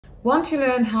Want to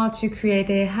learn how to create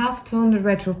a halftone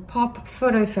retro pop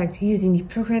photo effect using the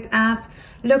Procreate app?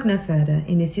 Look no further.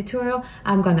 In this tutorial,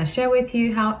 I'm gonna share with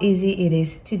you how easy it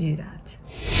is to do that.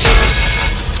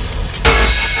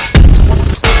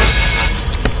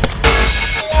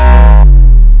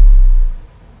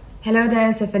 Hello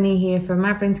there, Stephanie here from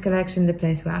My Prints Collection, the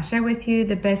place where I share with you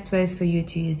the best ways for you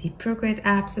to use the Procreate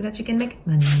app so that you can make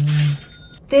money online.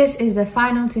 This is the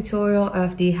final tutorial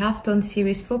of the Halftone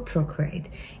series for Procreate.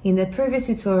 In the previous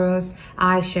tutorials,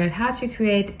 I shared how to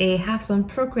create a Halftone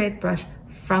Procreate brush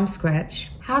from scratch,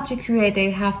 how to create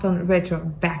a Halftone retro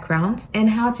background, and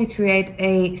how to create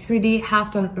a 3D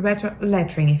Halftone retro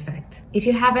lettering effect. If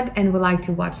you haven't and would like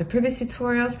to watch the previous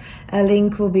tutorials, a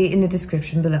link will be in the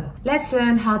description below. Let's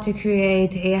learn how to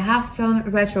create a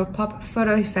Halftone retro pop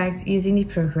photo effect using the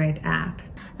Procreate app.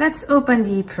 Let's open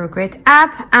the Procreate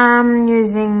app. I'm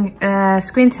using a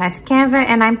screen size canvas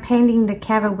and I'm painting the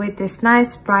canvas with this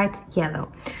nice bright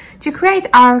yellow. To create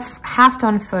our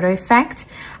halftone photo effect,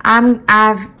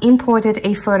 I've imported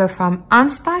a photo from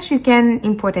Unsplash. You can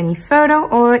import any photo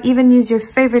or even use your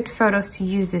favorite photos to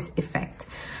use this effect.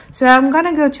 So I'm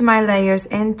gonna go to my layers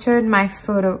and turn my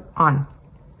photo on.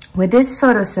 With this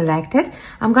photo selected,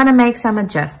 I'm gonna make some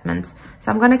adjustments.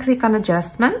 So I'm gonna click on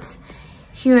adjustments,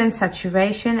 hue and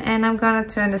saturation, and I'm gonna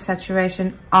turn the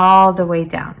saturation all the way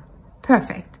down.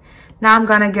 Perfect. Now I'm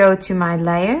gonna go to my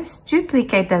layers,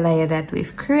 duplicate the layer that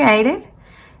we've created,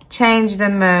 change the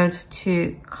mode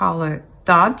to color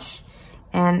dodge,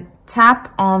 and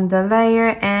tap on the layer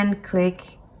and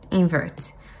click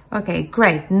invert. Okay,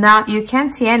 great. Now you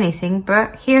can't see anything,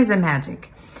 but here's the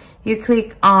magic. You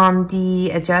click on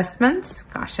the adjustments,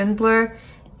 Gaussian blur,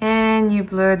 and you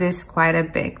blur this quite a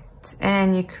bit.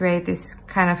 And you create this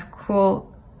kind of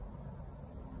cool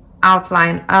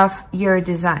outline of your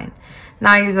design.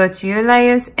 Now you go to your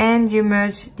layers and you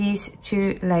merge these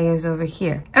two layers over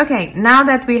here. Okay, now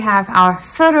that we have our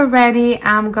photo ready,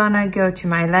 I'm gonna go to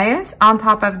my layers. On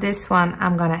top of this one,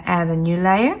 I'm gonna add a new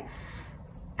layer.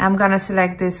 I'm gonna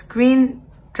select this green,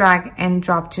 drag and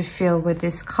drop to fill with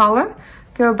this color.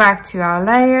 Go back to our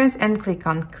layers and click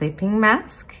on clipping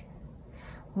mask.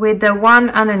 With the one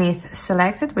underneath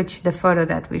selected, which is the photo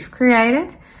that we've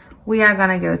created, we are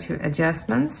gonna go to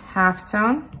adjustments,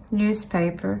 halftone,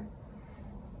 newspaper,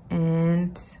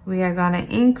 and we are gonna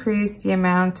increase the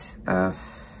amount of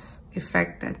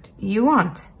effect that you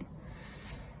want.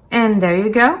 And there you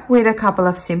go. With a couple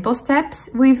of simple steps,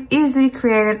 we've easily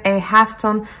created a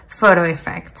halftone photo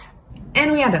effect.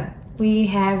 And we are done. We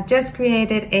have just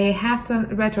created a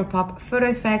Halftone retro pop photo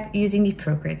effect using the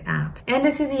Procreate app. And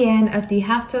this is the end of the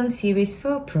Halftone series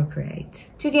for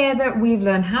Procreate. Together, we've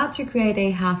learned how to create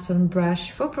a Halftone brush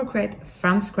for Procreate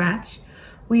from scratch.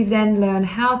 We've then learned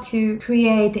how to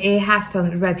create a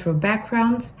Halftone retro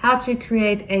background, how to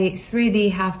create a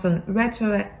 3D Halftone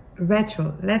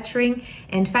retro lettering,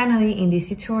 and finally in this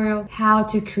tutorial, how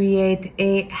to create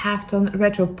a Halftone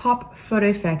retro pop photo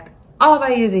effect, all by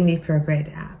using the Procreate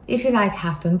app. If you like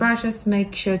Halftone brushes,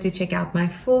 make sure to check out my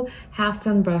full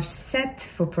Halftone brush set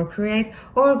for Procreate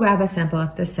or grab a sample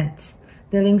of the set.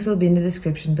 The links will be in the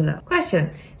description below. Question: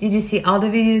 did you see all the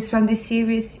videos from this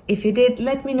series? If you did,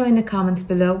 let me know in the comments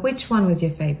below which one was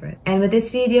your favorite. And with this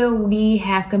video, we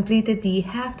have completed the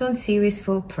Halftone series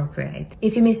for Procreate.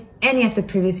 If you missed any of the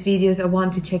previous videos or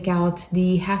want to check out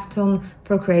the Halftone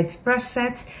Procreate brush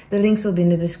set, the links will be in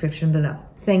the description below.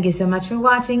 Thank you so much for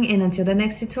watching, and until the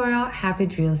next tutorial, happy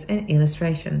drills and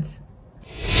illustrations.